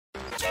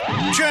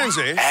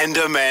Jonesy and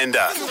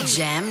Amanda.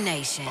 Jam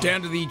Nation.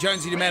 Down to the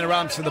Jonesy and Amanda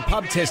Ramps for the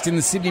pub test in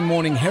the Sydney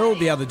Morning Herald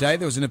the other day.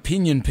 There was an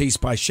opinion piece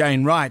by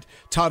Shane Wright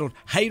titled,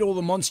 "Hate all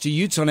the monster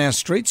utes on our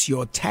streets,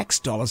 your tax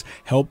dollars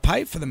help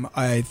pay for them."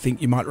 I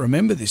think you might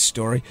remember this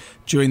story.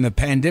 During the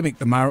pandemic,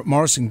 the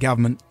Morrison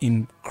government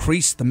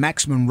increased the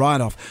maximum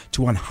write-off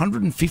to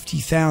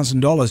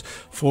 $150,000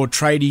 for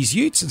tradies'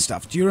 utes and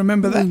stuff. Do you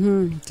remember that?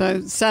 Mm-hmm.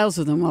 So sales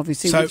of them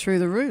obviously went through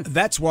the roof.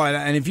 That's why,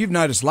 and if you've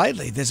noticed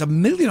lately, there's a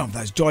million of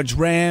those. Dodge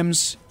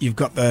Rams, you've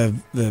got the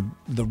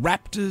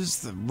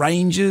Raptors, the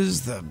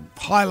Rangers, the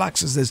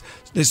Hiluxes.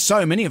 There's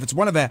so many of it. It's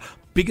one of our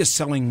biggest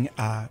selling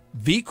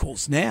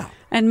vehicles now.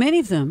 And many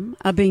of them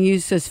are being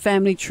used as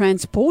family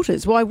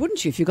transporters. Why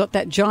wouldn't you if you got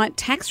that giant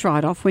tax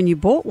write-off when you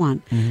bought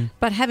one? Mm-hmm.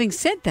 But having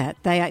said that,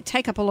 they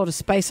take up a lot of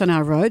space on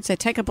our roads. They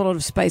take up a lot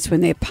of space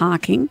when they're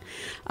parking.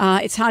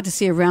 It's hard to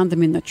see around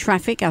them in the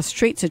traffic. Our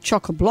streets are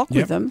chock-a-block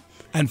with them.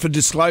 And for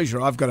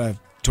disclosure, I've got a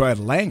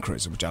Toyota Land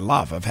Cruiser, which I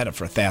love. I've had it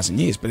for 1,000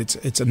 years, but it's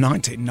a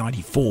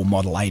 1994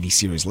 Model 80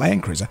 Series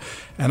Land Cruiser,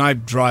 and I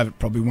drive it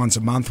probably once a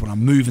month when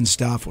I'm moving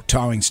stuff or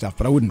towing stuff,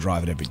 but I wouldn't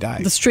drive it every day.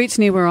 The streets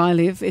near where I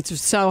live, it's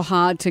so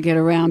hard to get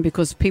around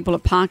because people are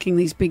parking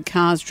these big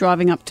cars,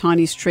 driving up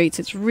tiny streets.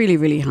 It's really,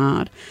 really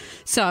hard.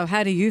 So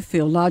how do you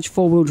feel? Large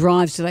four-wheel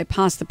drives, do they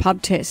pass the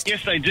pub test?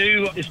 Yes, they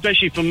do,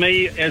 especially for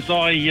me as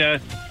I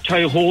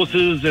tow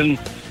horses and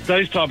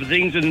those type of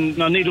things,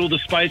 and I need all the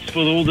space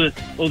for all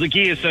the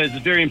gear, so it's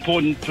very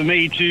important for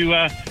me to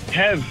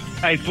have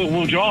a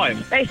four-wheel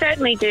drive. They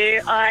certainly do.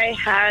 I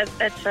have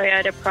a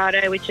Toyota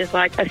Prado, which is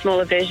like a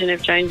smaller version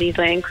of Jonesy's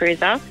Land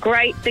Cruiser.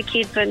 Great for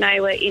kids when they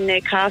were in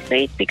their car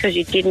seats because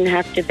you didn't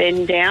have to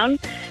bend down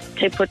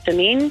to put them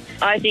in.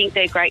 I think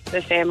they're great for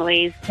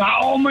families.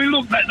 I mean,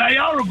 look, they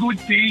are a good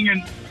thing,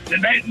 and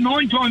 8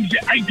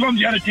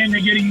 times out of 10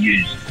 they're getting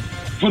used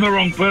for the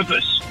wrong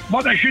purpose.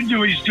 What they should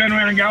do is turn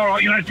around and go, all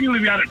right, if you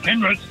live out at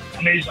Penrith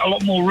and there's a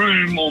lot more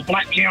room, or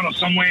Blacktown or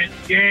somewhere,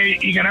 yeah,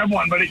 you can have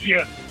one. But if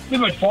you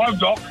live at 5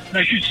 Dock,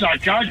 they should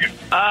start charging.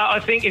 I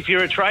think if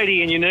you're a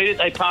tradie and you need it,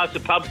 they pass the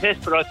pub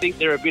test, but I think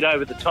they're a bit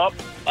over the top.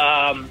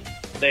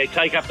 They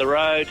take up the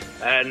road,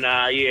 and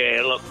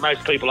look,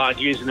 most people aren't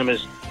using them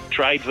as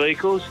trade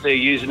vehicles. They're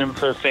using them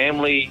for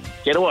family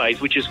getaways,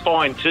 which is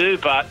fine too,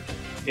 but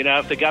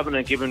if the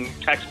government are giving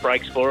tax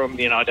breaks for them,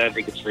 I don't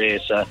think it's fair.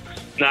 So,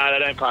 no, they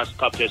don't pass the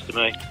pub test to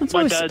me.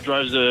 My dad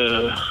drives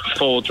a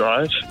 4-wheel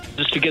drive.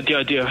 Just to get the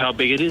idea of how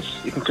big it is,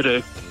 you can put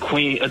a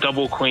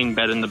double queen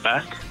bed in the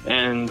back,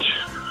 and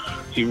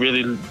he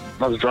really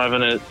loves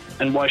driving it.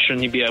 And why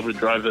shouldn't he be able to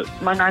drive it?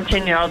 My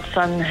 19-year-old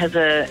son he's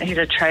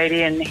a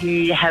tradie, and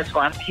he has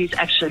one. He's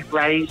actually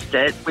raised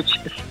it, which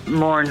is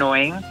more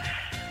annoying.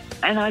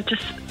 And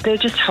they're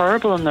just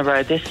horrible on the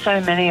road. There's so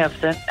many of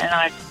them,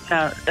 and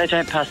they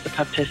don't pass the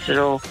pub test at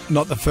all.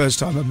 Not the first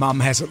time a mum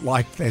hasn't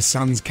liked their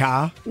son's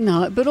car.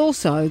 No, but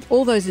also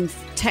all those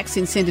tax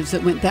incentives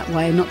that went that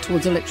way, not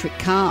towards electric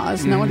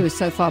cars. No wonder we're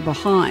so far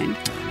behind.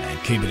 Oh, man,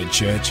 keep it at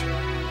church.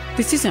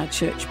 This is our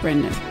church,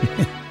 Brendan.